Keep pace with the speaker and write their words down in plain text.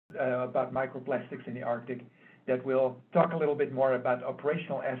about microplastics in the Arctic that will talk a little bit more about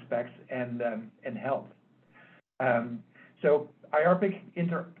operational aspects and health. So IARPC,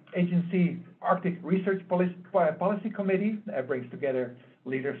 Interagency Arctic Research Policy Committee, brings together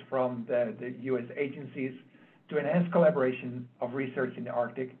leaders from the U.S. agencies to enhance collaboration of research in the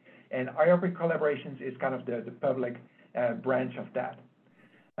Arctic. And IARPC Collaborations is kind of the public branch of that.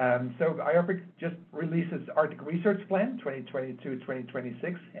 So IARPC just released its Arctic Research Plan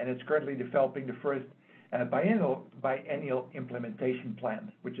 2022-2026, and it's currently developing the first biennial implementation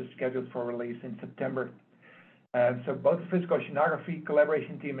plan, which is scheduled for release in September. So both the physical oceanography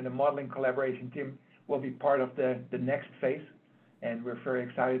collaboration team and the modeling collaboration team will be part of the next phase, and we're very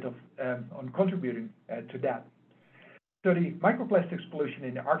excited on contributing to that. So the microplastics pollution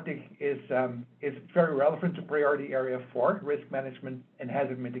in the Arctic is very relevant to priority area 4, risk management and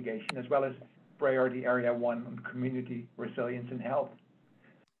hazard mitigation, as well as priority area 1 on community resilience and health.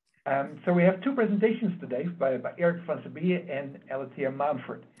 So we have two presentations today by Erik van Sebille and Alethea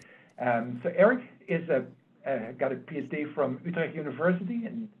Mountford. So Erik is got a PhD from Utrecht University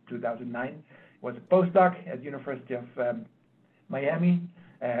in 2009, was a postdoc at University of Miami,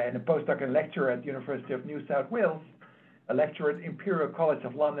 and a postdoc and lecturer at University of New South Wales, a lecturer at Imperial College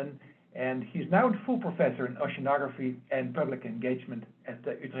of London, and he's now a full professor in oceanography and public engagement at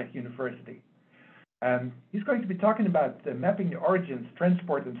the Utrecht University. He's going to be talking about mapping the origins,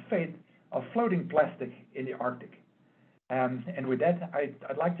 transport, and fate of floating plastic in the Arctic. And with that,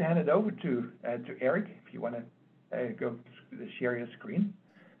 I'd like to hand it over to Erik, if you want to go share your screen.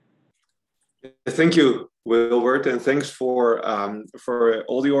 Thank you, Wilbert, and thanks for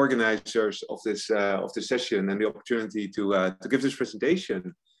all the organizers of this session and the opportunity to give this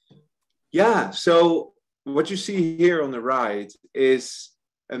presentation. Yeah, so what you see here on the right is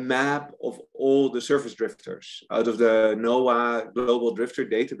a map of all the surface drifters out of the NOAA Global Drifter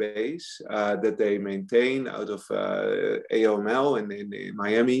Database that they maintain out of AOML in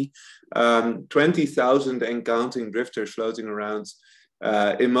Miami. 20,000 and counting drifters floating around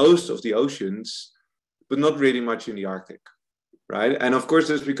in most of the oceans, but not really much in the Arctic, right? And of course,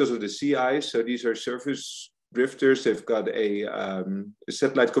 that's because of the sea ice. So these are surface drifters. They've got a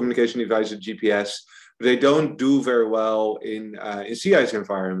satellite communication device, a GPS. They don't do very well in sea ice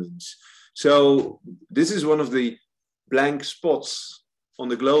environments. So this is one of the blank spots on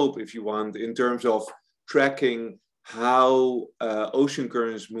the globe, if you want, in terms of tracking how ocean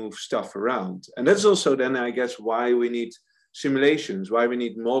currents move stuff around. And that's also then, I guess, why we need simulations, why we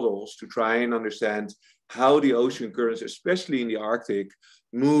need models to try and understand how the ocean currents, especially in the Arctic,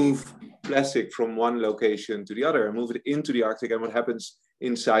 move plastic from one location to the other and move it into the Arctic and what happens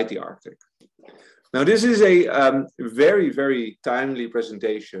inside the Arctic. Now, this is a very, very timely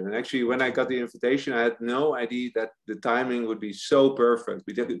presentation. And actually, when I got the invitation, I had no idea that the timing would be so perfect.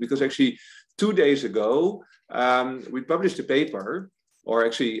 Because actually, 2 days ago, we published a paper, or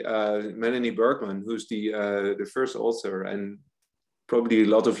actually Melanie Bergman, who's the first author, and probably a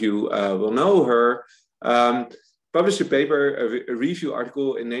lot of you will know her, published a paper, a review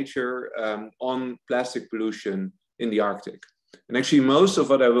article in Nature on plastic pollution in the Arctic. And actually, most of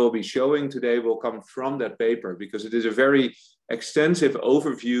what I will be showing today will come from that paper, because it is a very extensive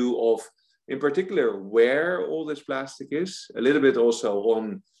overview of, in particular, where all this plastic is, a little bit also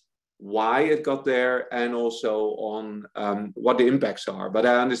on why it got there, and also on what the impacts are. But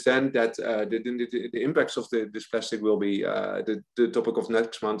I understand that the impacts of this plastic will be the topic of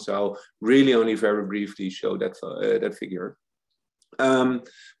next month, so I'll really only very briefly show that figure.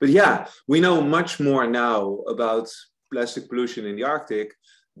 But yeah, we know much more now about plastic pollution in the Arctic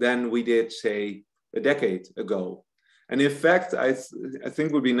than we did, say, a decade ago. And in fact, I think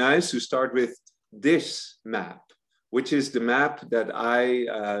it would be nice to start with this map, which is the map that I,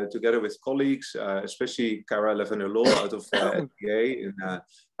 together with colleagues, especially Cara Lavender-Law out of FDA,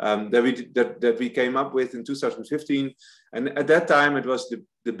 that we came up with in 2015. And at that time, it was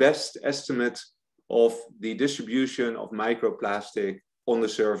the best estimate of the distribution of microplastic on the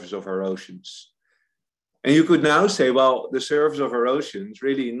surface of our oceans. And you could now say, well, the surface of our oceans,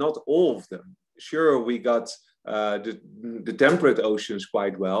 really not all of them. Sure, we got the temperate oceans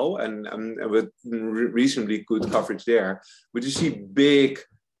quite well, and with reasonably good coverage there. But you see big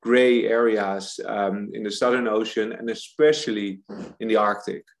gray areas in the Southern Ocean, and especially in the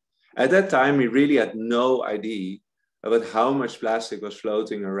Arctic. At that time, we really had no idea about how much plastic was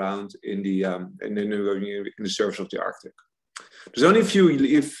floating around in the surface of the Arctic. There's only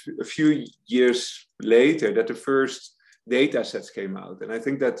a few years later that the first data sets came out. And I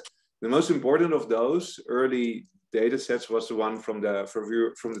think that the most important of those early data sets was the one from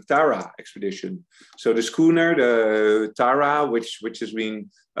the Tara expedition. So the schooner, the Tara, which has been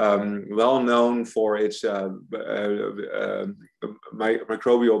well known for its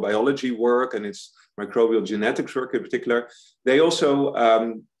microbial biology work and its microbial genetics work in particular, they also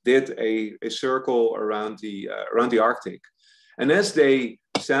did a circle around the Arctic. And as they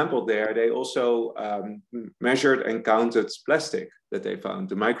sampled there, they also measured and counted plastic that they found,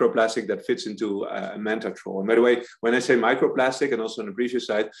 the microplastic that fits into a manta trawl. And by the way, when I say microplastic, and also on the previous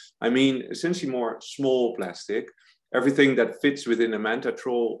slide, I mean essentially more small plastic, everything that fits within a manta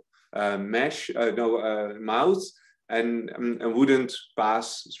trawl mouth and wouldn't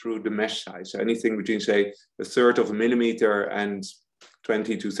pass through the mesh size. So anything between, say, 1/3 of a millimeter and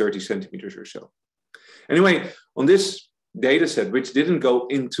 20 to 30 centimeters or so. Anyway, on this data set, which didn't go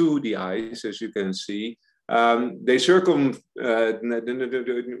into the ice, as you can see, they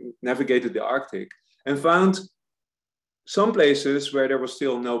navigated the Arctic and found some places where there was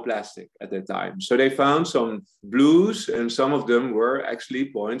still no plastic at that time. So they found some blues, and some of them were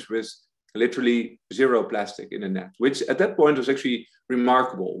actually points with literally 0 plastic in the net, which at that point was actually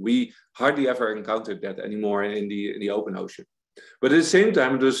remarkable. We hardly ever encountered that anymore in the open ocean. But at the same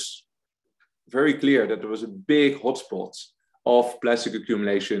time, it was very clear that there was a big hotspot of plastic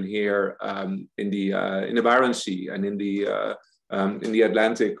accumulation here in the Barents Sea and in the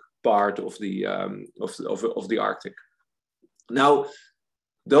Atlantic part of the Arctic. Now,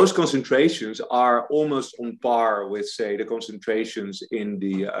 those concentrations are almost on par with, say, the concentrations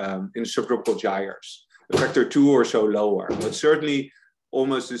in subtropical gyres, a factor 2 or so lower, but certainly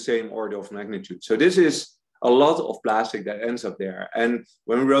almost the same order of magnitude. So this is a lot of plastic that ends up there. And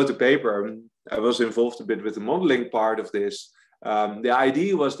when we wrote the paper, I was involved a bit with the modeling part of this. The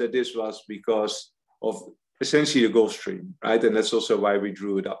idea was that this was because of essentially the Gulf Stream, right? And that's also why we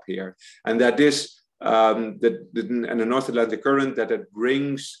drew it up here. And that this, and the North Atlantic current, that it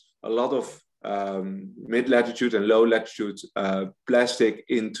brings a lot of mid-latitude and low-latitude plastic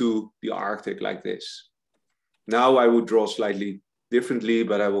into the Arctic like this. Now I would draw slightly differently,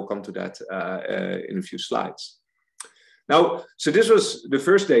 but I will come to that in a few slides. Now, so this was the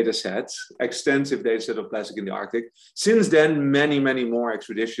first data set, extensive data set of plastic in the Arctic. Since then, many, many more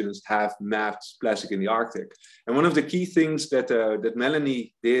expeditions have mapped plastic in the Arctic. And one of the key things that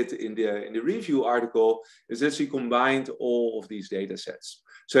Melanie did in the review article is that she combined all of these data sets.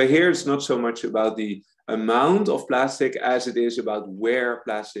 So here it's not so much about the amount of plastic as it is about where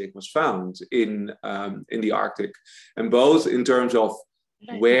plastic was found in the Arctic, and both in terms of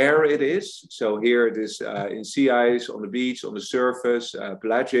where it is. So here it is in sea ice, on the beach, on the surface,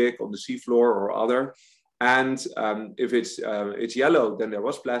 pelagic, on the seafloor or other. And if it's yellow, then there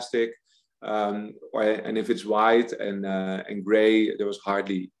was plastic. And if it's white and gray, there was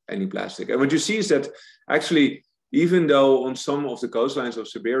hardly any plastic. And what you see is that actually, even though on some of the coastlines of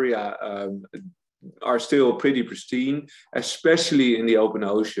Siberia are still pretty pristine, especially in the open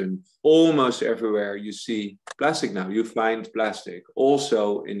ocean, almost everywhere you see plastic now. You find plastic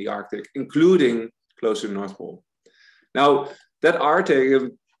also in the Arctic, including close to the North Pole. Now, that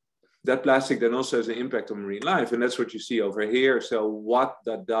Arctic, that plastic then also has an impact on marine life, and that's what you see over here. So what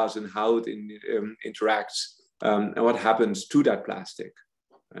that does and how it interacts and what happens to that plastic.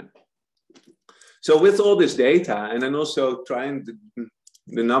 Right? So with all this data, and then also trying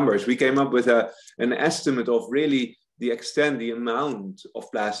the numbers, we came up with an estimate of really the extent, the amount of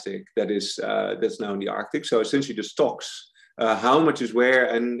plastic that is that's now in the Arctic. So essentially the stocks, how much is where,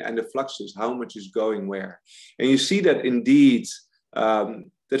 and the fluxes, how much is going where. And you see that indeed,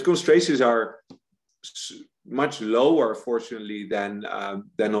 that concentrations are much lower, fortunately, than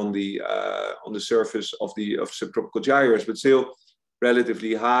on the surface of subtropical gyres, but still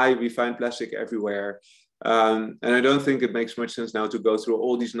relatively high. We find plastic everywhere. And I don't think it makes much sense now to go through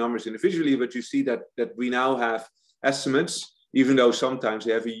all these numbers individually, but you see that we now have estimates, even though sometimes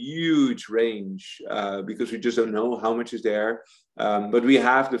they have a huge range because we just don't know how much is there. But we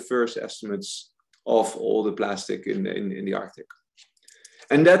have the first estimates of all the plastic in the Arctic.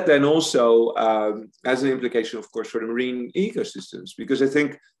 And that then also has an implication, of course, for the marine ecosystems, because I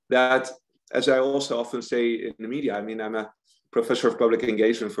think that, as I also often say in the media, I mean, I'm a professor of public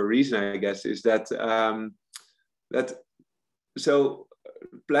engagement for a reason, I guess, is that so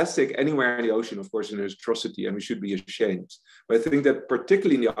plastic anywhere in the ocean, of course, is an atrocity, and we should be ashamed. But I think that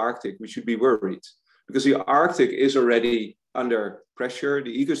particularly in the Arctic, we should be worried, because the Arctic is already under pressure.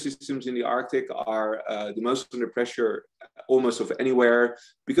 The ecosystems in the Arctic are the most under pressure almost of anywhere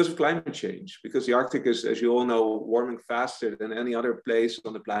because of climate change, because the Arctic is, as you all know, warming faster than any other place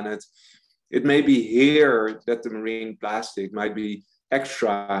on the planet. It may be here that the marine plastic might be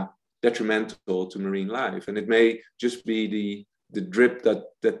extra detrimental to marine life. And it may just be the drip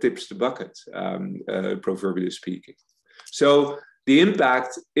that tips the bucket, proverbially speaking. So the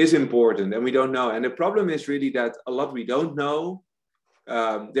impact is important, and we don't know. And the problem is really that a lot we don't know.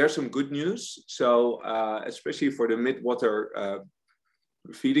 There's some good news. So especially for the mid-water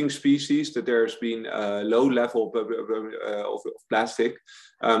feeding species, that there's been a low level of plastic,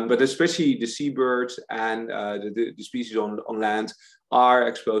 but especially the seabirds and the species on land are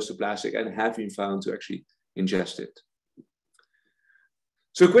exposed to plastic and have been found to actually ingest it.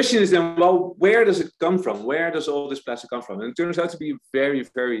 So the question is then, well, where does it come from? Where does all this plastic come from? And it turns out to be a very,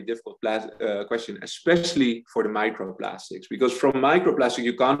 very difficult question, especially for the microplastics, because from microplastic,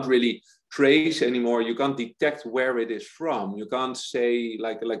 you can't really trace anymore. You can't detect where it is from. You can't say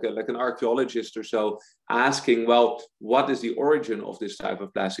like an archaeologist or so asking, well, what is the origin of this type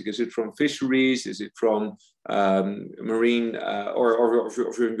of plastic? Is it from fisheries? Is it from marine or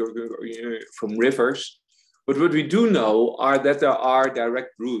from rivers? But what we do know are that there are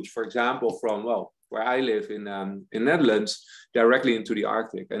direct routes, for example, from, well, where I live in Netherlands, directly into the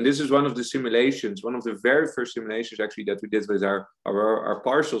Arctic. And this is one of the simulations, one of the very first simulations actually that we did with our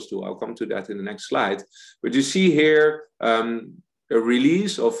parcels tool. I'll come to that in the next slide. But you see here a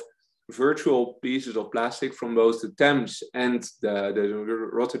release of virtual pieces of plastic from both the Thames and the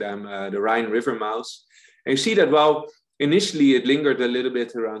Rotterdam, the Rhine river mouths. And you see that, well, initially it lingered a little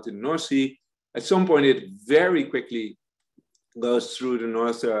bit around in the North Sea. At some point, it very quickly goes through the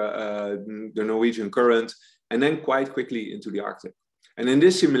Norwegian current, and then quite quickly into the Arctic. And in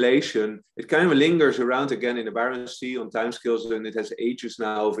this simulation, it kind of lingers around again in the Barents Sea on timescales, and it has ages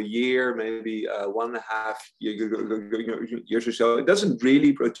now of a year, maybe 1.5 years or so. It doesn't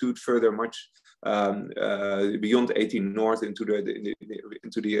really protrude further much beyond 18 north into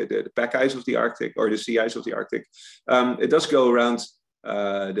the pack ice of the Arctic, or the sea ice of the Arctic. It does go around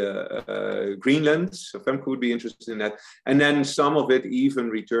Greenland, so Femke would be interested in that, and then some of it even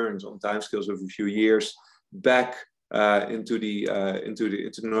returns on timescales of a few years back into the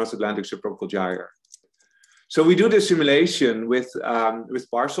North Atlantic subtropical gyre. So we do this simulation with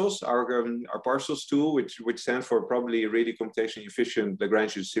parcels, our parcels tool, which stands for probably a really computationally efficient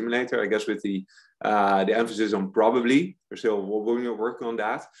Lagrangian simulator, I guess, with the emphasis on probably. We're still working on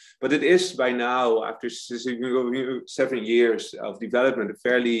that, but it is by now, after 7 years of development, a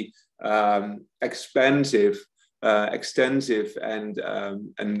fairly expensive, extensive, and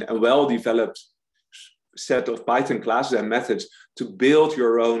well-developed set of Python classes and methods to build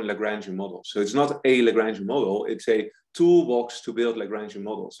your own Lagrangian model. So it's not a Lagrangian model, it's a toolbox to build Lagrangian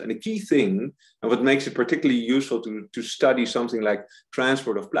models. And the key thing, and what makes it particularly useful to study something like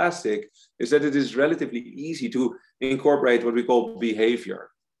transport of plastic, is that it is relatively easy to incorporate what we call behavior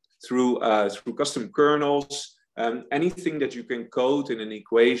through custom kernels. Anything that you can code in an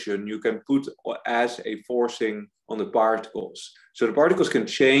equation, you can put as a forcing on the particles. So the particles can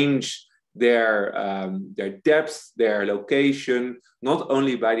change their depth, their location, not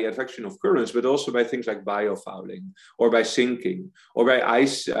only by the advection of currents, but also by things like biofouling, or by sinking, or by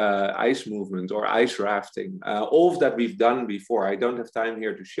ice movement, or ice rafting. All of that we've done before. I don't have time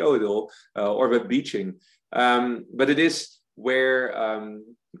here to show it all, or by beaching. But it is where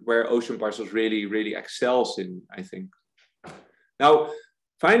ocean parcels really excels in, I think. Now,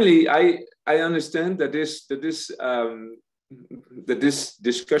 finally, I understand that this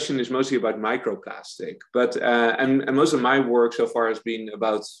discussion is mostly about microplastic, but and most of my work so far has been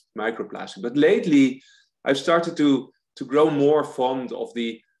about microplastic. But lately, I've started to grow more fond of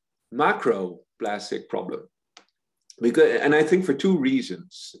the macroplastic problem, and I think for two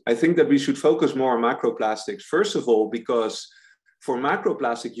reasons. I think that we should focus more on macroplastics. First of all, because for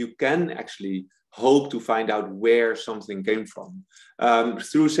macroplastic, you can actually hope to find out where something came from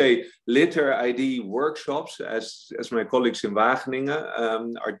through, say, litter ID workshops, as my colleagues in Wageningen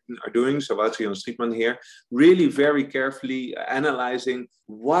are doing. So Woutje and Striepman here, really very carefully analyzing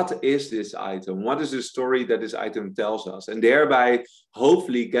what is this item, what is the story that this item tells us, and thereby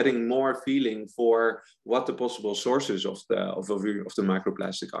hopefully getting more feeling for what the possible sources of the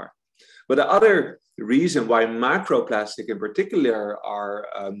microplastic are. But the other reason why macroplastic in particular are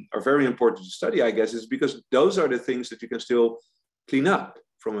very important to study, I guess, is because those are the things that you can still clean up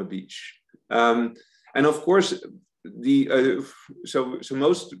from a beach. And of course, so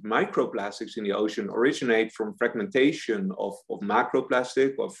most microplastics in the ocean originate from fragmentation of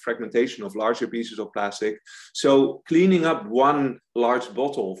macroplastic, or fragmentation of larger pieces of plastic. So cleaning up one large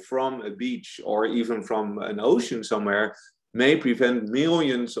bottle from a beach, or even from an ocean somewhere, may prevent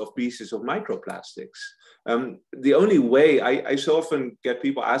millions of pieces of microplastics. The only way, I so often get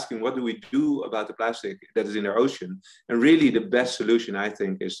people asking, what do we do about the plastic that is in our ocean? And really the best solution, I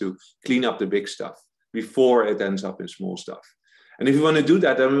think, is to clean up the big stuff before it ends up in small stuff. And if we want to do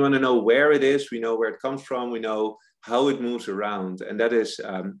that, then we want to know where it is, we know where it comes from, we know how it moves around. And that is,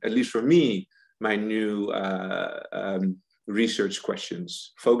 at least for me, my new research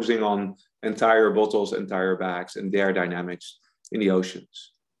questions, focusing on entire bottles, entire bags, and their dynamics in the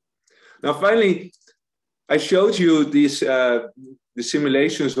oceans. Now, finally, I showed you these the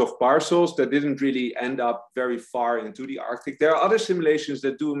simulations of parcels that didn't really end up very far into the Arctic. There are other simulations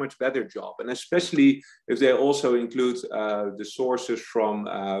that do a much better job, and especially if they also include the sources from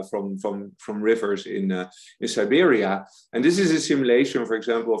rivers in Siberia. And this is a simulation, for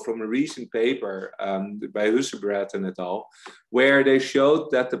example, from a recent paper by Hussebredt and et al., where they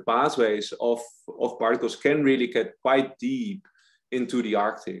showed that the pathways of particles can really get quite deep into the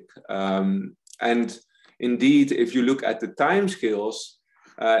Arctic. And indeed, if you look at the time scales,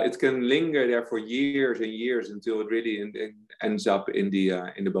 it can linger there for years and years until it really ends up in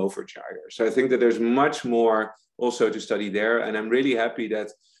the Beaufort Gyre. So I think that there's much more also to study there, and I'm really happy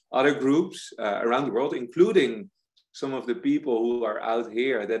that other groups around the world, including some of the people who are out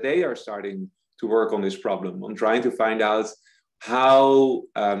here, that they are starting to work on this problem, on trying to find out how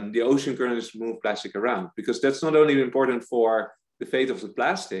the ocean currents move plastic around, because that's not only important for the fate of the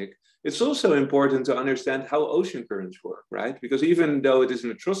plastic, it's also important to understand how ocean currents work, right? Because even though it is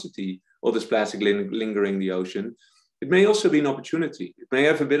an atrocity, all this plastic lingering in the ocean, it may also be an opportunity. It may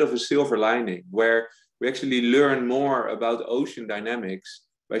have a bit of a silver lining where we actually learn more about ocean dynamics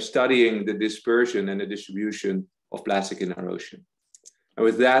by studying the dispersion and the distribution of plastic in our ocean. And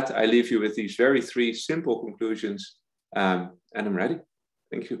with that, I leave you with these three simple conclusions, and I'm ready.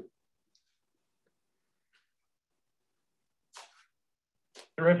 Thank you.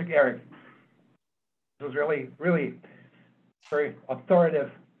 Terrific, Erik. It was really very authoritative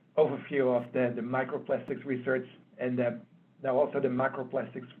overview of the microplastics research, and now also the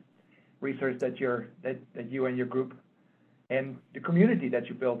macroplastics research that you and your group and the community that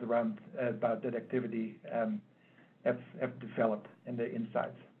you built around about that activity have developed, and the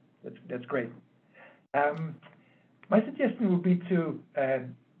insights. That's great. My suggestion would be to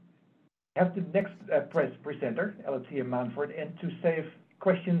have the next presenter, Alethea Mountford, and to save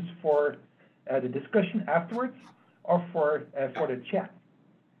questions for the discussion afterwards or for the chat.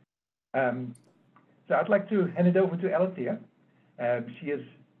 So I'd like to hand it over to Alethea. She is,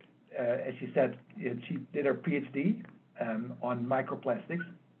 as she said, she did her PhD on microplastics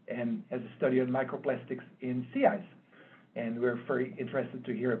and has a study on microplastics in sea ice. And we're very interested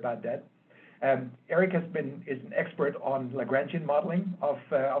to hear about that. Erik is an expert on Lagrangian modeling of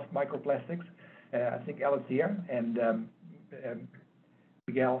microplastics. I think Alethea and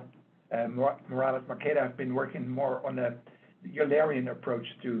Miguel Morales Marqueda have been working more on a Eulerian approach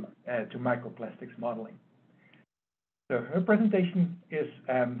to microplastics modeling. So her presentation is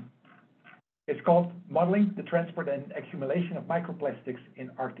it's called Modeling the Transport and Accumulation of Microplastics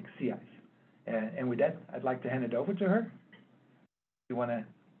in Arctic Sea Ice. And with that, I'd like to hand it over to her. You want to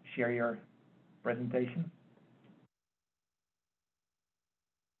share your presentation?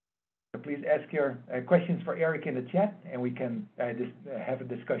 So please ask your questions for Erik in the chat, and we can have a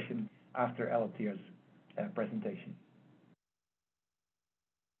discussion after Alethea's presentation.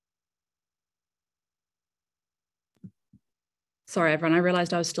 Sorry, everyone, I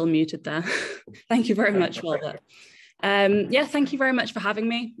realized I was still muted there. Thank you very much, Walter. Yeah, thank you very much for having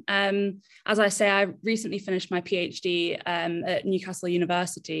me. As I say, I recently finished my PhD at Newcastle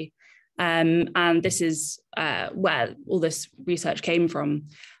University, and this is where all this research came from.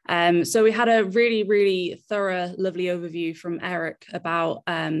 So we had a really thorough, lovely overview from Erik about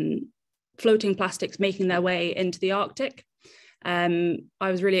floating plastics making their way into the Arctic. I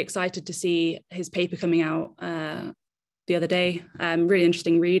was really excited to see his paper coming out the other day. Really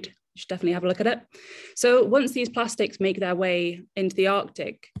interesting read. You should definitely have a look at it. So once these plastics make their way into the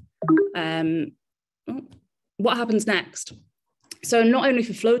Arctic, what happens next? So not only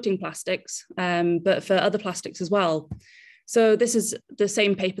for floating plastics, but for other plastics as well. So this is the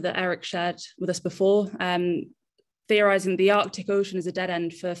same paper that Erik shared with us before, theorizing the Arctic Ocean is a dead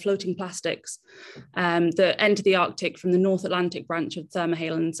end for floating plastics that enter the Arctic from the North Atlantic branch of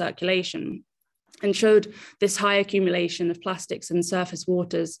thermohaline circulation, and showed this high accumulation of plastics in surface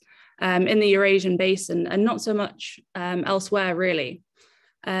waters in the Eurasian basin, and not so much elsewhere, really.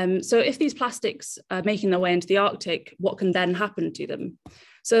 So if these plastics are making their way into the Arctic, what can then happen to them?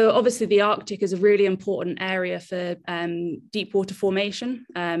 So obviously the Arctic is a really important area for deep water formation,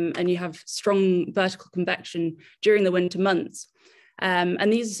 and you have strong vertical convection during the winter months.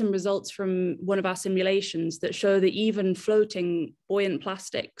 And these are some results from one of our simulations that show that even floating buoyant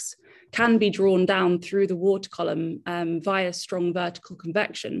plastics can be drawn down through the water column via strong vertical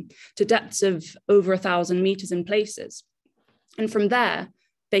convection to depths of over 1,000 meters in places. And from there,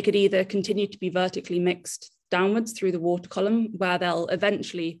 they could either continue to be vertically mixed downwards through the water column, where they'll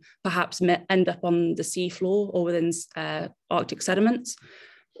eventually perhaps end up on the seafloor or within Arctic sediments,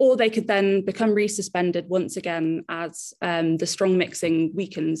 or they could then become resuspended once again as the strong mixing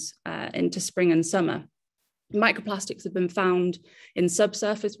weakens into spring and summer. Microplastics have been found in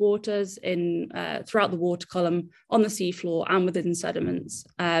subsurface waters, throughout the water column, on the seafloor and within sediments.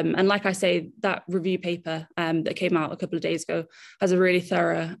 And like I say, that review paper that came out a couple of days ago has a really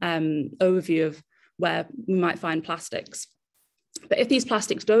thorough overview of where we might find plastics. But if these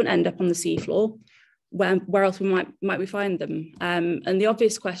plastics don't end up on the seafloor, where else might we find them? And the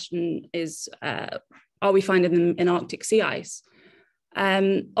obvious question is, are we finding them in Arctic sea ice?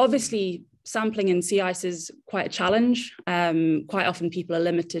 Obviously, sampling in sea ice is quite a challenge. Quite often people are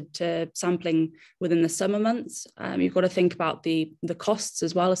limited to sampling within the summer months. You've got to think about the costs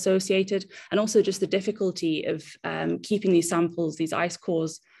as well associated, and also just the difficulty of keeping these samples, these ice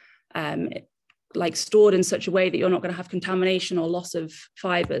cores, like stored in such a way that you're not going to have contamination or loss of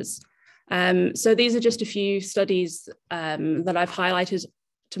fibers. So these are just a few studies that I've highlighted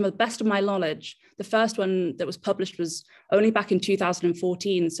to the best of my knowledge. The first one that was published was only back in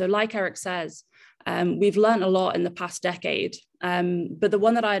 2014. So like Erik says, we've learned a lot in the past decade. But the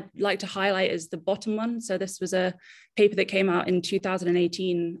one that I'd like to highlight is the bottom one. So this was a paper that came out in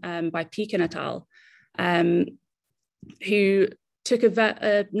 2018 by Pekin et al., who took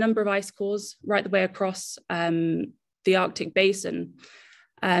a number of ice cores right the way across the Arctic basin.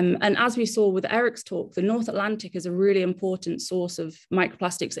 And as we saw with Erik's talk, the North Atlantic is a really important source of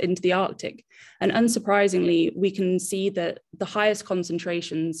microplastics into the Arctic. And unsurprisingly, we can see that the highest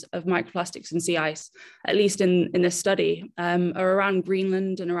concentrations of microplastics in sea ice, at least in this study, are around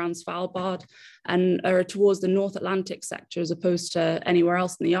Greenland and around Svalbard, and are towards the North Atlantic sector as opposed to anywhere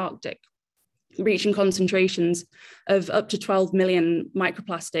else in the Arctic, reaching concentrations of up to 12 million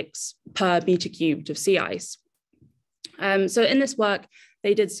microplastics per meter cubed of sea ice. So in this work,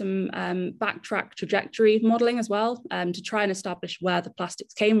 they did some backtrack trajectory modeling as well to try and establish where the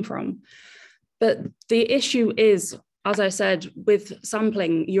plastics came from. But the issue is, as I said, with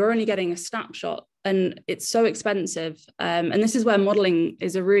sampling, you're only getting a snapshot and it's so expensive. And this is where modeling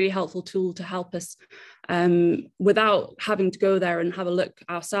is a really helpful tool to help us, without having to go there and have a look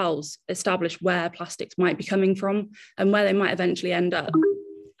ourselves, establish where plastics might be coming from and where they might eventually end up.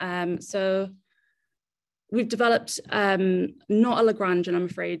 So we've developed not a Lagrangian, I'm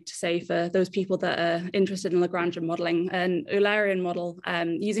afraid to say, for those people that are interested in Lagrangian modeling, an Eulerian model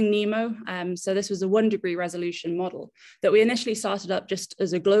using NEMO. So this was a 1-degree resolution model that we initially started up just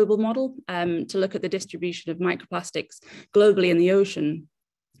as a global model to look at the distribution of microplastics globally in the ocean.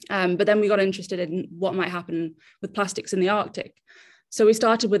 But then we got interested in what might happen with plastics in the Arctic. So we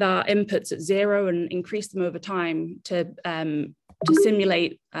started with our inputs at 0 and increased them over time to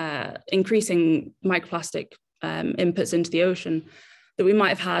simulate increasing microplastic inputs into the ocean that we might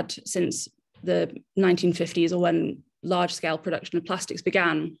have had since the 1950s, or when large-scale production of plastics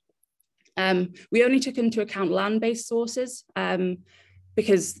began. We only took into account land-based sources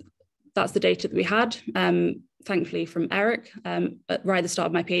because that's the data that we had, thankfully from Erik, right at the start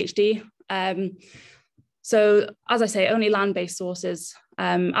of my PhD. So as I say, only land-based sources.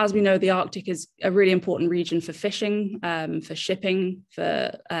 As we know, the Arctic is a really important region for fishing, for shipping,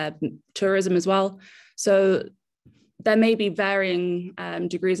 for tourism as well. So there may be varying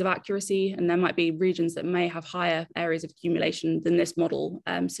degrees of accuracy, and there might be regions that may have higher areas of accumulation than this model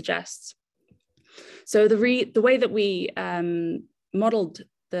suggests. So the way that we modeled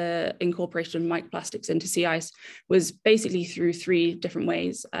the incorporation of microplastics into sea ice was basically through 3 different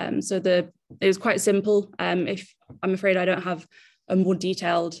ways. So it was quite simple. If I'm afraid I don't have a more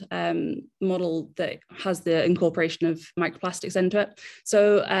detailed model that has the incorporation of microplastics into it.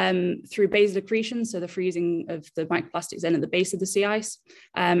 So through basal accretion, so the freezing of the microplastics in at the base of the sea ice,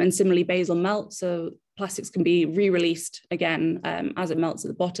 and similarly basal melt, so plastics can be re-released again as it melts at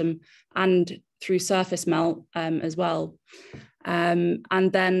the bottom, and through surface melt as well.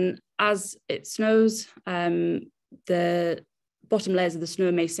 And then as it snows, the bottom layers of the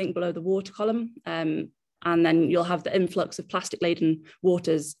snow may sink below the water column, and then you'll have the influx of plastic-laden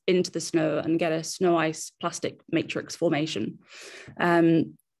waters into the snow and get a snow ice plastic matrix formation.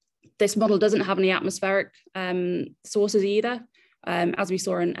 This model doesn't have any atmospheric sources either. As we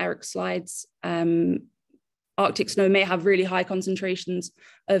saw in Erik's slides, Arctic snow may have really high concentrations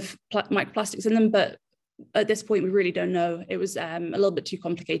of microplastics in them, but at this point, we really don't know. It was a little bit too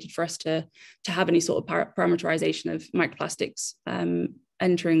complicated for us to have any sort of parameterization of microplastics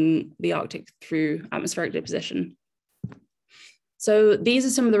entering the Arctic through atmospheric deposition. So these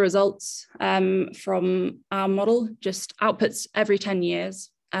are some of the results from our model, just outputs every 10 years.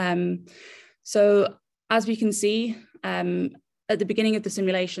 So as we can see, at the beginning of the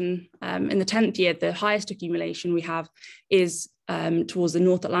simulation, in the 10th year, the highest accumulation we have is towards the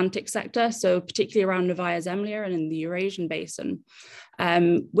North Atlantic sector, so particularly around Novaya Zemlya and in the Eurasian basin,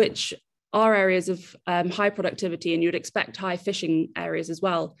 which are areas of high productivity, and you'd expect high fishing areas as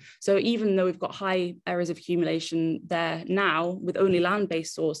well. So even though we've got high areas of accumulation there now with only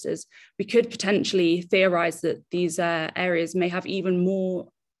land-based sources, we could potentially theorize that these areas may have even more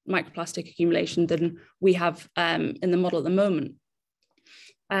microplastic accumulation than we have in the model at the moment.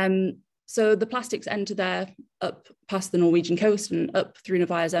 So the plastics enter there up past the Norwegian coast and up through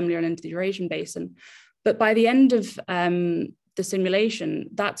Novaya Zemlya and into the Eurasian basin. But by the end of the simulation,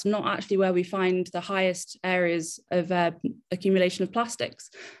 that's not actually where we find the highest areas of accumulation of plastics.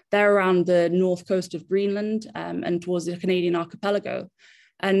 They're around the north coast of Greenland and towards the Canadian archipelago.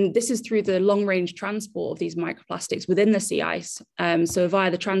 And this is through the long-range transport of these microplastics within the sea ice. So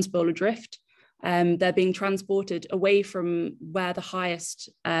via the transpolar drift, they're being transported away from where the highest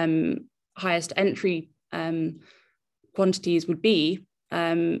entry quantities would be,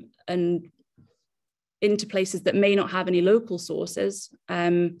 and into places that may not have any local sources,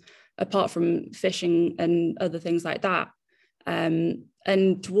 apart from fishing and other things like that.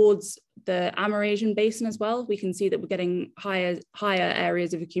 And towards the Amazonian basin as well, we can see that we're getting higher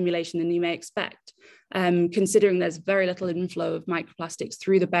areas of accumulation than you may expect, considering there's very little inflow of microplastics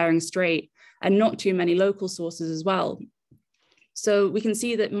through the Bering Strait and not too many local sources as well. So we can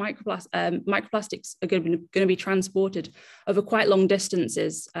see that microplastics are going to be transported over quite long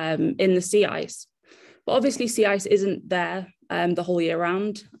distances in the sea ice. But obviously sea ice isn't there the whole year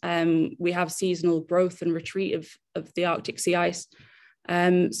round. We have seasonal growth and retreat of the Arctic sea ice.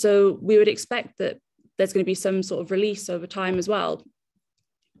 So we would expect that there's going to be some sort of release over time as well.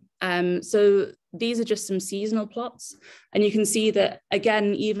 So these are just some seasonal plots. And you can see that,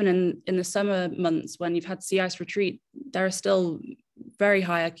 again, even in the summer months when you've had sea ice retreat, there are still very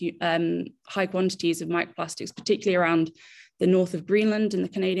high quantities of microplastics, particularly around the north of Greenland and the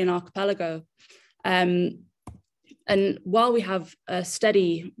Canadian archipelago. And while we have a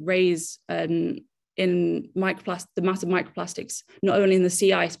steady raise in the mass of microplastics, not only in the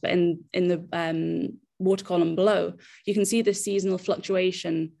sea ice, but in the water column below, you can see the seasonal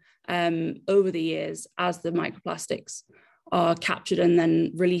fluctuation over the years as the microplastics are captured and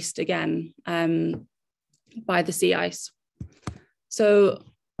then released again by the sea ice. So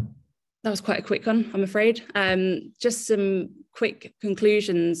that was quite a quick one, I'm afraid. Just some quick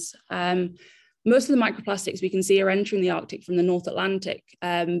conclusions. Most of the microplastics we can see are entering the Arctic from the North Atlantic,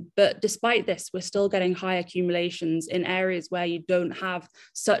 but despite this, we're still getting high accumulations in areas where you don't have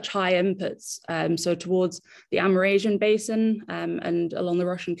such high inputs, so towards the Amazonian basin and along the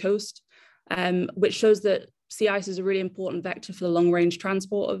Russian coast, which shows that sea ice is a really important vector for the long-range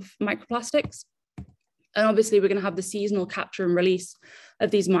transport of microplastics. And obviously, we're going to have the seasonal capture and release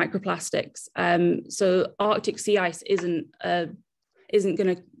of these microplastics. So Arctic sea ice isn't going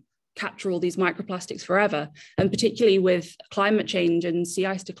to capture all these microplastics forever. And particularly with climate change and sea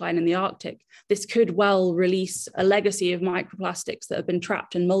ice decline in the Arctic, this could well release a legacy of microplastics that have been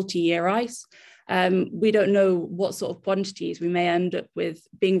trapped in multi-year ice. We don't know what sort of quantities we may end up with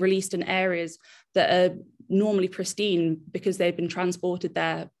being released in areas that are normally pristine because they've been transported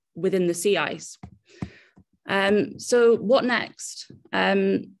there within the sea ice. So what next?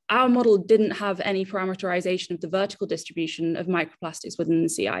 Our model didn't have any parameterization of the vertical distribution of microplastics within the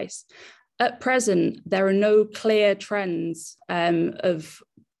sea ice. At present, there are no clear trends of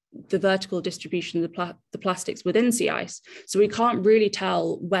the vertical distribution of the plastics within sea ice. So we can't really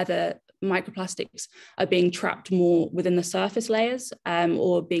tell whether microplastics are being trapped more within the surface layers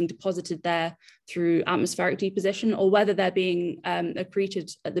or being deposited there through atmospheric deposition, or whether they're being accreted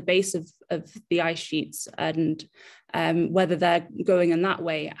at the base of the ice sheets, and whether they're going in that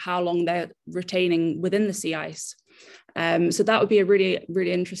way, how long they're retaining within the sea ice. So that would be a really,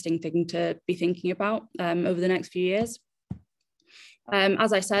 really interesting thing to be thinking about over the next few years.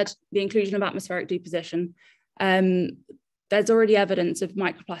 As I said, the inclusion of atmospheric deposition. There's already evidence of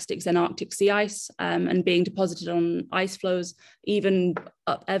microplastics in Arctic sea ice and being deposited on ice flows. Even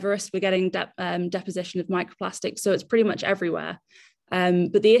up Everest, we're getting deposition of microplastics, so it's pretty much everywhere.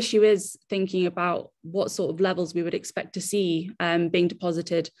 But the issue is thinking about what sort of levels we would expect to see being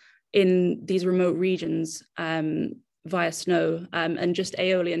deposited in these remote regions via snow and just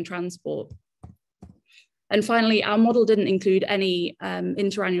aeolian transport. And finally, our model didn't include any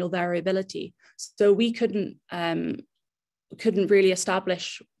interannual variability. So we couldn't really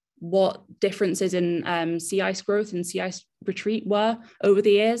establish what differences in sea ice growth and sea ice retreat were over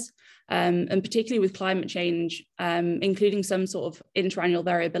the years. And particularly with climate change, including some sort of interannual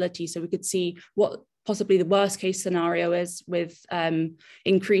variability. So we could see what possibly the worst case scenario is with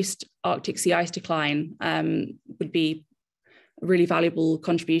increased Arctic sea ice decline would be a really valuable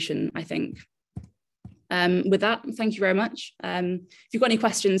contribution, I think. With that, thank you very much. If you've got any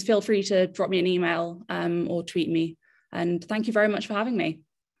questions, feel free to drop me an email or tweet me. And thank you very much for having me.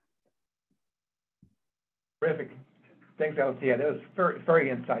 Terrific. Thanks, Alethea. That was very, very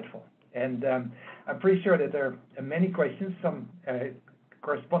insightful. And I'm pretty sure that there are many questions. Some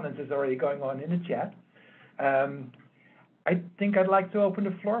correspondence is already going on in the chat. I think I'd like to open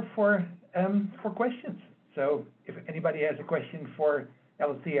the floor for questions. So if anybody has a question for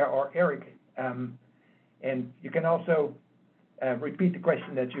Alethea or Erik, and you can also repeat the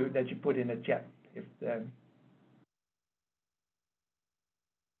question that you put in the chat. If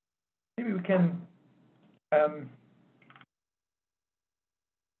maybe we can.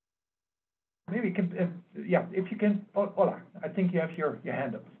 Maybe you can, yeah. If you can, Ola, I think you have your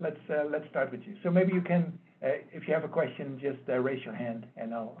hand up. Let's start with you. So maybe you can, if you have a question, just raise your hand,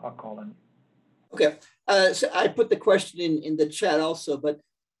 and I'll call on you. Okay. So I put the question in the chat also, but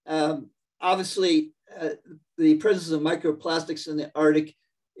obviously the presence of microplastics in the Arctic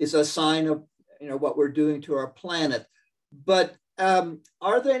is a sign of what we're doing to our planet. But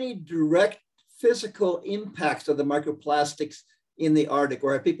are there any direct physical impacts of the microplastics in the Arctic,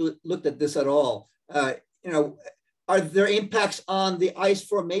 or have people looked at this at all? Are there impacts on the ice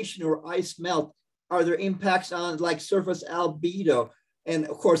formation or ice melt? Are there impacts on like surface albedo? And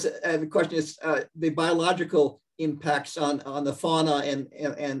of course, the question is the biological impacts on the fauna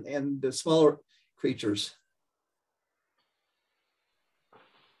and the smaller creatures.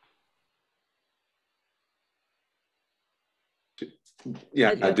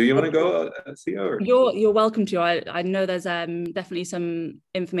 Yeah, do you want to go, Theo? You're welcome to. I know there's definitely some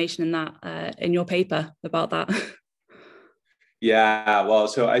information in that in your paper about that. Yeah, well,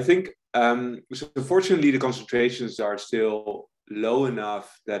 so I think so fortunately the concentrations are still low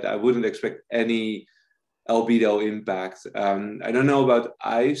enough that I wouldn't expect any albedo impact. I don't know about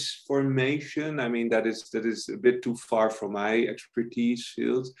ice formation. I mean, that is a bit too far from my expertise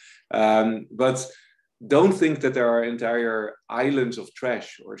field, but don't think that there are entire islands of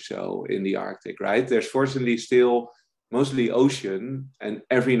trash or so in the Arctic, right? There's fortunately still mostly ocean and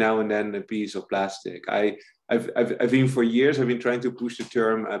every now and then a piece of plastic. I've been for years, I've been trying to push the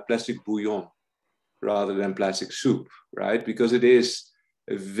term plastic bouillon rather than plastic soup, right? Because it is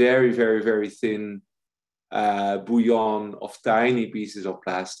a very, very, very thin bouillon of tiny pieces of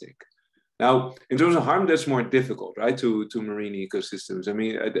plastic. Now, in terms of harm, that's more difficult, right, to marine ecosystems. I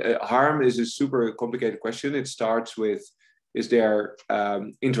mean, harm is a super complicated question. It starts with, is there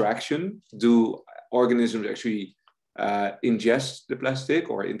interaction? Do organisms actually ingest the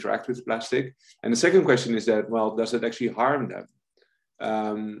plastic or interact with plastic? And the second question is that, well, does it actually harm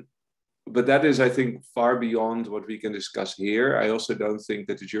them? But that is, I think, far beyond what we can discuss here. I also don't think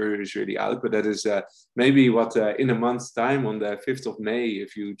that the jury is really out, but that is maybe what in a month's time, on the 5th of May,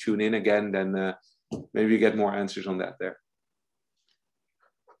 if you tune in again, then maybe you get more answers on that there.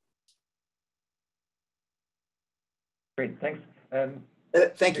 Great, thanks.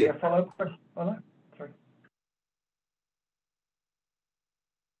 Thank you. A follow-up question, Ola? Sorry.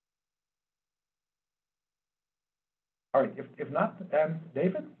 All right, if not,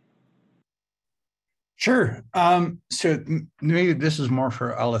 David? Sure. So maybe this is more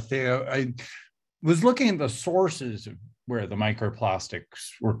for Alethea. I was looking at the sources of where the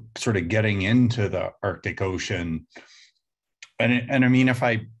microplastics were sort of getting into the Arctic Ocean. And I mean, if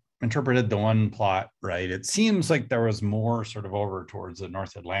I interpreted the one plot right, it seems like there was more sort of over towards the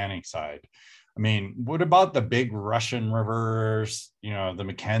North Atlantic side. I mean, what about the big Russian rivers, the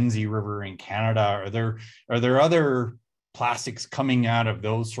Mackenzie River in Canada? Are there other plastics coming out of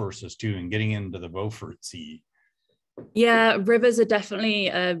those sources too and getting into the Beaufort Sea? Yeah, rivers are definitely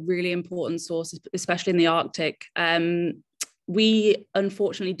a really important source, especially in the Arctic. We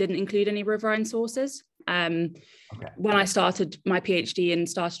unfortunately didn't include any riverine sources. When I started my PhD and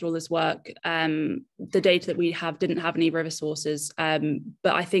started all this work, the data that we have didn't have any river sources.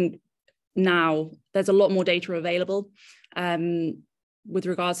 But I think now there's a lot more data available with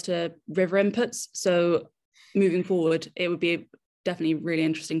regards to river inputs. So moving forward, it would be definitely really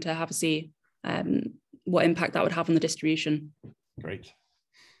interesting to have a see what impact that would have on the distribution. Great.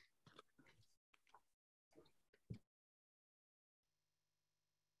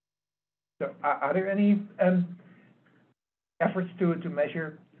 So are there any efforts to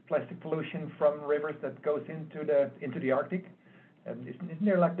measure plastic pollution from rivers that goes into the Arctic? Isn't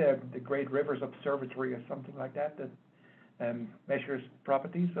there like the Great Rivers Observatory or something like that that measures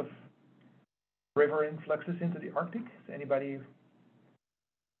properties of river influxes into the Arctic? Is anybody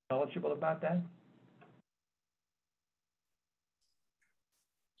knowledgeable about that?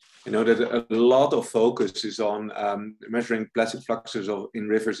 You know that a lot of focus is on measuring plastic fluxes in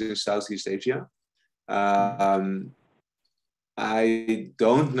rivers in Southeast Asia. I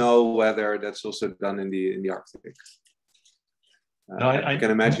don't know whether that's also done in the Arctic. No, I can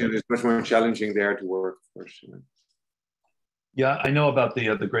imagine it's much more challenging there to work, of course. Yeah, I know about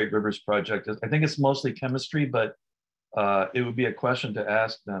the Great Rivers Project. I think it's mostly chemistry, but it would be a question to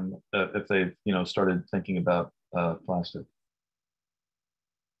ask them if they've started thinking about plastic.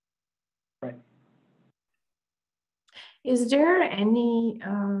 Right. Is there any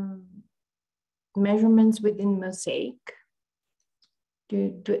measurements within mosaic?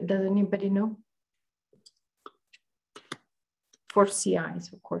 Does anybody know? For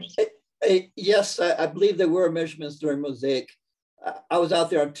CIs, of course. Yes, I believe there were measurements during mosaic. I was out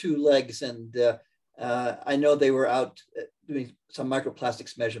there on 2 legs, and I know they were out doing some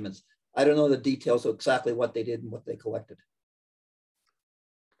microplastics measurements. I don't know the details of exactly what they did and what they collected.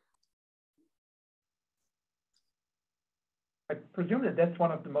 I presume that that's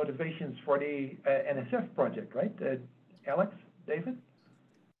one of the motivations for the NSF project, right? Alex, David?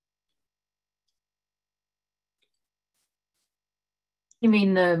 You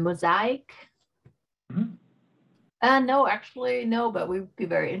mean the mosaic? Mm-hmm. No, actually, no, but we'd be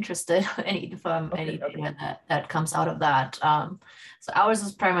very interested from any data that comes out of that. So ours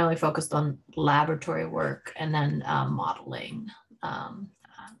is primarily focused on laboratory work and then modeling.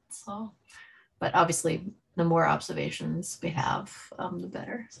 But obviously, the more observations we have, the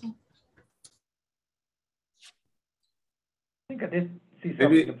better. So. I think I did see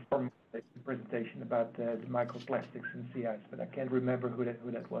something from the presentation about the microplastics and CIs, but I can't remember who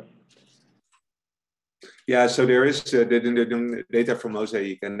that was. Yeah, so there is the data from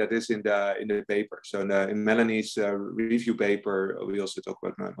Mosaic, and that is in the paper. So in Melanie's review paper, we also talk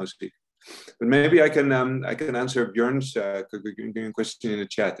about Mosaic. But maybe I can answer Björn's question in the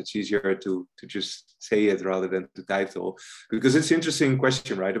chat. It's easier to just say it rather than to type it all, because it's an interesting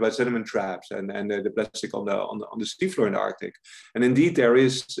question, right, about sediment traps and the plastic on the seafloor in the Arctic. And indeed, there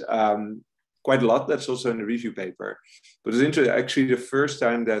is quite a lot that's also in the review paper. But it's interesting, actually, the first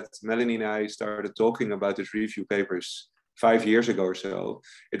time that Melanie and I started talking about these review papers 5 years ago or so,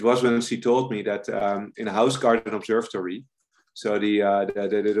 it was when she told me that in a house garden observatory, so the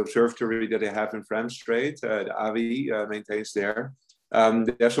observatory that they have in Fram Strait, the AVI maintains there,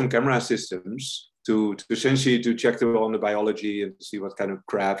 they have some camera systems to essentially to check on the biology and to see what kind of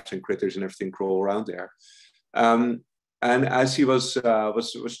crabs and critters and everything crawl around there. And as he was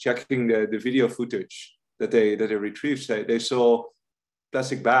checking the video footage that they retrieved, they saw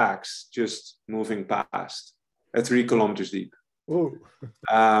plastic bags just moving past at 3 kilometers deep. Oh.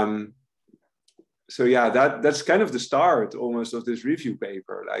 So yeah, that's kind of the start almost of this review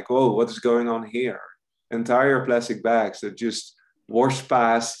paper. Like, whoa, what is going on here? Entire plastic bags that just wash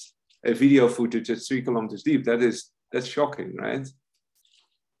past a video footage at 3 kilometers deep. That's shocking, right?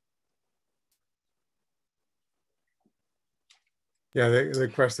 Yeah, the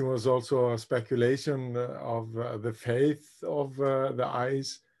question was also a speculation of the fate of the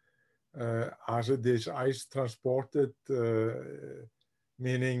ice. As this ice transported,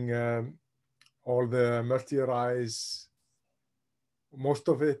 meaning all the murkier ice, most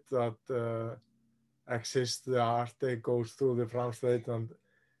of it that exists in the Arctic goes through the Fram Strait, and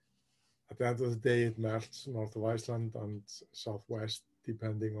at the end of the day it melts north of Iceland and southwest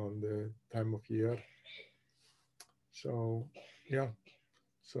depending on the time of year. So yeah,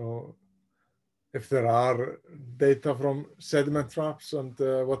 so if there are data from sediment traps and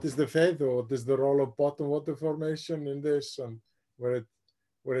what is the fate or what is the role of bottom water formation in this and where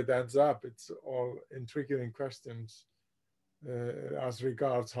it ends up, it's all intriguing questions as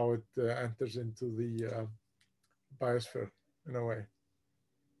regards how it enters into the biosphere in a way.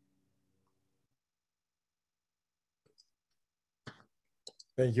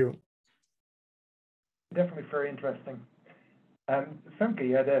 Thank you. Definitely very interesting. Femke,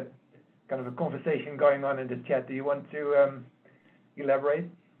 you had a kind of a conversation going on in the chat. Do you want to elaborate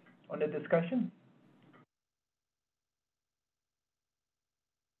on the discussion?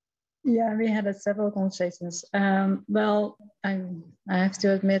 Yeah, we had several conversations. Well, I have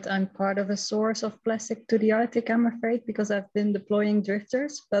to admit I'm part of a source of plastic to the Arctic, I'm afraid, because I've been deploying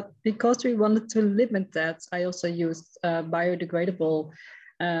drifters. But because we wanted to limit that, I also used biodegradable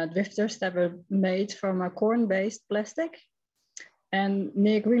drifters that were made from a corn-based plastic. And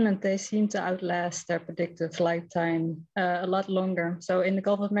near Greenland, they seem to outlast their predicted lifetime a lot longer. So in the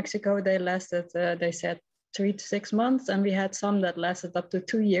Gulf of Mexico, they lasted, they said, 3 to 6 months, and we had some that lasted up to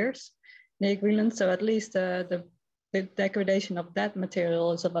 2 years near Greenland. So at least the degradation of that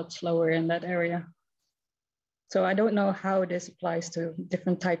material is a lot slower in that area. So I don't know how this applies to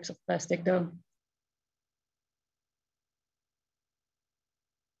different types of plastic, though.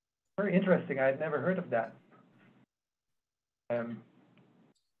 Very interesting. I had never heard of that.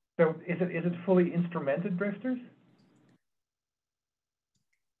 So is it fully instrumented drifters?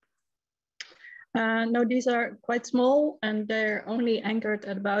 No, these are quite small, and they're only anchored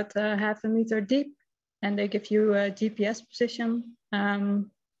at about 0.5 meter deep, and they give you a GPS position.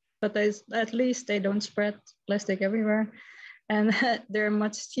 But at least they don't spread plastic everywhere, and they're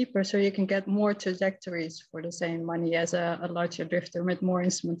much cheaper, so you can get more trajectories for the same money as a larger drifter with more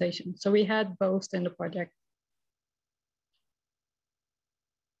instrumentation. So we had both in the project.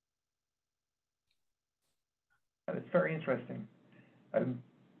 It's very interesting.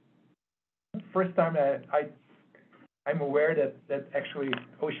 First time I'm aware that actually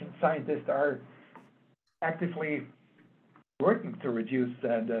ocean scientists are actively working to reduce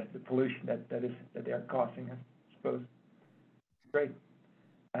the pollution that they are causing, I suppose. Great.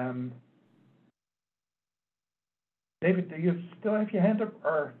 David, do you still have your hand up,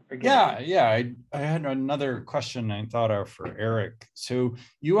 or again? Yeah. I had another question I thought of for Erik. So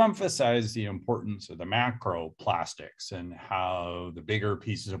you emphasize the importance of the macroplastics and how the bigger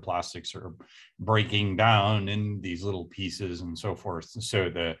pieces of plastics are breaking down in these little pieces and so forth.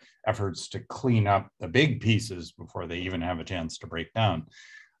 So the efforts to clean up the big pieces before they even have a chance to break down.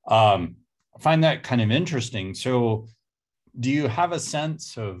 I find that kind of interesting. So do you have a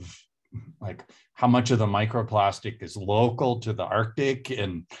sense of like how much of the microplastic is local to the Arctic,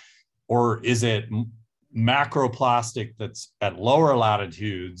 or is it macroplastic that's at lower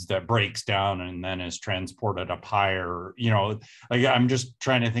latitudes that breaks down and then is transported up higher? You know, like I'm just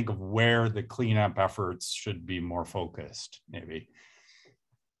trying to think of where the cleanup efforts should be more focused, maybe.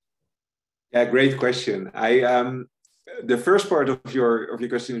 Yeah, great question. The first part of your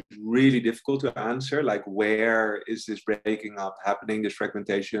question is really difficult to answer. Like, where is this breaking up happening? This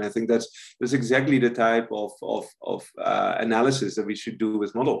fragmentation. I think that's exactly the type of analysis that we should do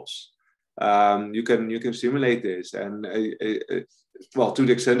with models. You can simulate this, and well, to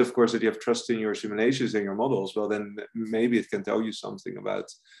the extent, of course, that you have trust in your simulations and your models. Well, then maybe it can tell you something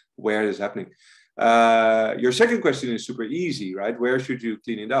about where it is happening. Your second question is super easy, right? Where should you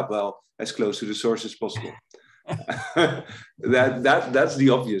clean it up? Well, as close to the source as possible. That's the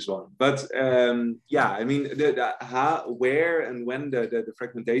obvious one, but yeah, I mean, where and when the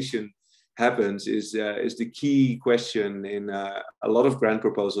fragmentation happens is the key question in a lot of grant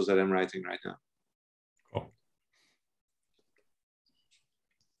proposals that I'm writing right now. Cool.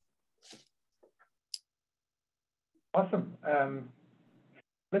 Awesome.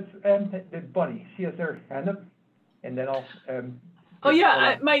 Let's Bonnie, she has her hand up, and then I'll. Oh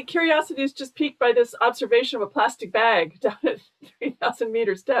yeah, my curiosity is just piqued by this observation of a plastic bag down at 3,000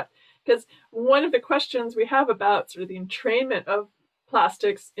 meters depth, because one of the questions we have about sort of the entrainment of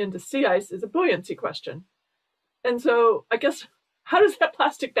plastics into sea ice is a buoyancy question. And so I guess, how does that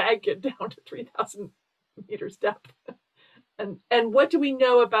plastic bag get down to 3,000 meters depth? And what do we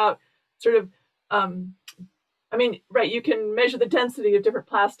know about sort of, I mean, right, you can measure the density of different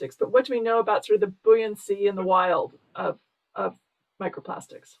plastics, but what do we know about sort of the buoyancy in the wild of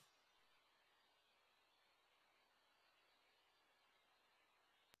microplastics?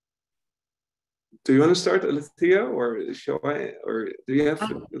 Do you want to start, Alethea, or shall I? Or do you have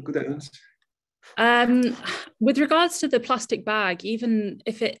a good answer? With regards to the plastic bag, even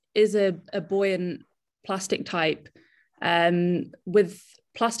if it is a buoyant plastic type, with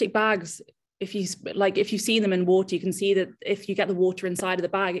plastic bags, if you see them in water, you can see that if you get the water inside of the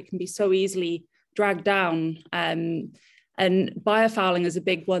bag, it can be so easily dragged down. And biofouling is a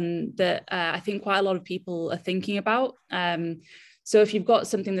big one that I think quite a lot of people are thinking about. So if you've got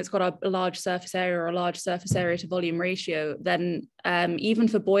something that's got a large surface area or a large surface area to volume ratio, then even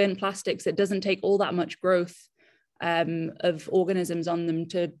for buoyant plastics, it doesn't take all that much growth of organisms on them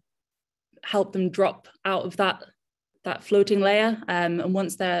to help them drop out of that floating layer. And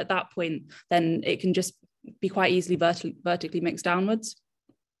once they're at that point, then it can just be quite easily vertically mixed downwards.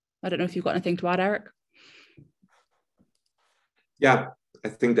 I don't know if you've got anything to add, Erik. Yeah, I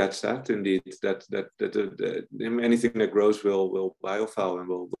think that's that indeed. That anything that grows will biofoul and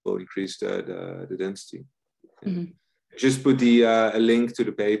will increase the density. Mm-hmm. Just put a link to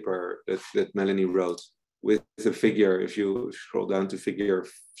the paper that Melanie wrote. with the figure, if you scroll down to figure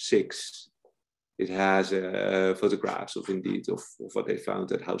 6, it has photographs of what they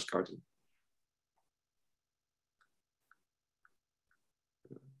found at Housecarton.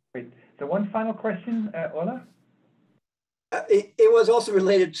 Great. So one final question, Ola? It was also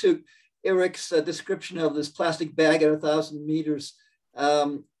related to Erik's description of this plastic bag at 1,000 meters.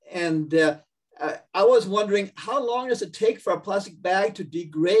 I was wondering, how long does it take for a plastic bag to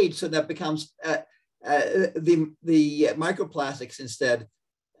degrade so that becomes the microplastics instead?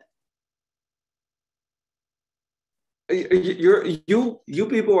 You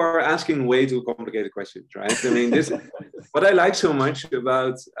people are asking way too complicated questions, right? I mean, this what I like so much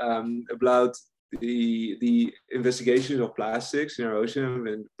about the investigation of plastics in our ocean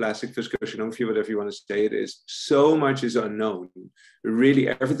and plastic physical oceanography, whatever you want to say it is, so much is unknown. Really,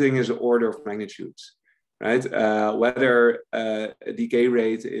 everything is an order of magnitudes, right? Whether a decay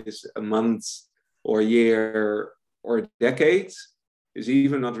rate is a month or a year or a decade is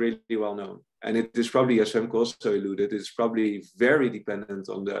even not really well known. And it is probably, as Femke also alluded, it's probably very dependent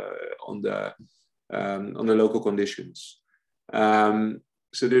on the local conditions. So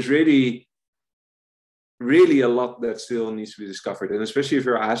there's really a lot that still needs to be discovered, and especially if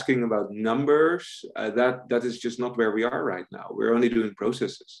you're asking about numbers, that is just not where we are right now. We're only doing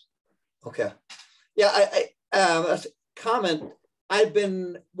processes. Okay, yeah. As a comment, I've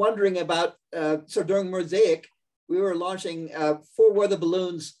been wondering about. So during Mosaic, we were launching 4 weather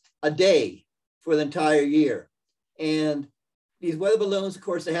balloons a day for the entire year. And these weather balloons, of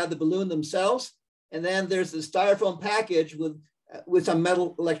course, they have the balloon themselves. And then there's the styrofoam package with some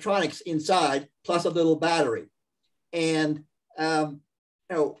metal electronics inside, plus a little battery. And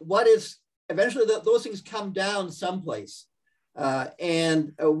what is, eventually those things come down someplace.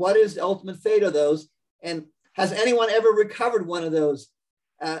 And what is the ultimate fate of those? And has anyone ever recovered one of those?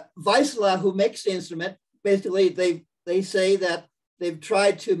 Vaisala, who makes the instrument, basically they say that they've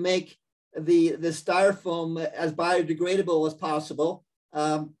tried to make the styrofoam as biodegradable as possible,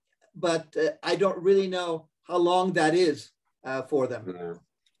 but I don't really know how long that is for them.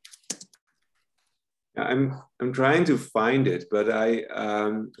 Yeah, I'm trying to find it, but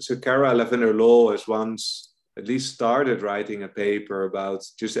so Cara Lavender-Law has once at least started writing a paper about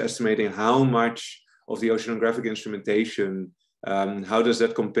just estimating how much of the oceanographic instrumentation, how does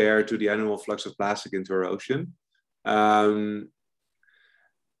that compare to the annual flux of plastic into our ocean?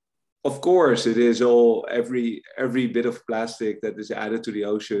 Of course, it is all every bit of plastic that is added to the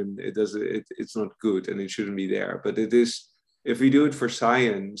ocean. It's not good and it shouldn't be there. But it is, if we do it for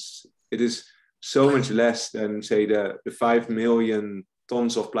science, it is so much less than, say, the 5 million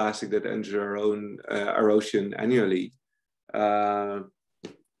tons of plastic that enter our ocean annually.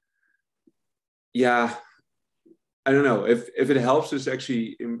 Yeah, I don't know if it helps us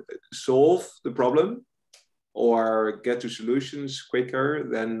actually solve the problem or get to solutions quicker,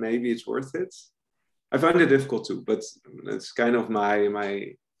 then maybe it's worth it. I find it difficult too, but it's kind of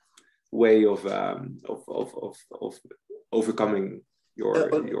my way of overcoming your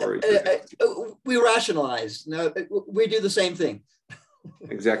we rationalize. No, we do the same thing.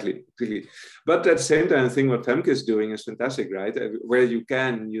 Exactly. But at the same time, I think what Femke is doing is fantastic, right? Where you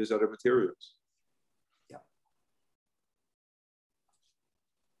can use other materials.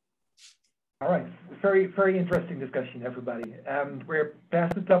 All right, very, very interesting discussion, everybody. We're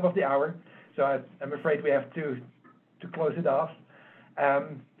past the top of the hour, so I'm afraid we have to close it off.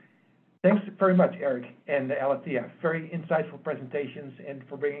 Thanks very much, Erik and Alethea. Very insightful presentations and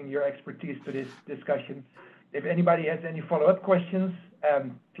for bringing your expertise to this discussion. If anybody has any follow-up questions,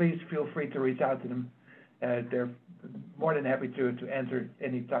 please feel free to reach out to them. They're more than happy to answer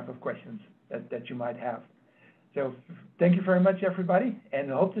any type of questions that you might have. So thank you very much, everybody, and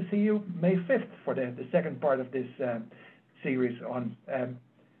hope to see you May 5th for the second part of this series on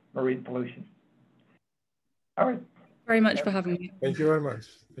marine pollution. All right. Very much for having me. Thank you very much.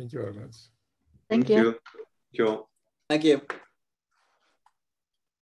 Thank you very much. Thank you. Thank you. Thank you.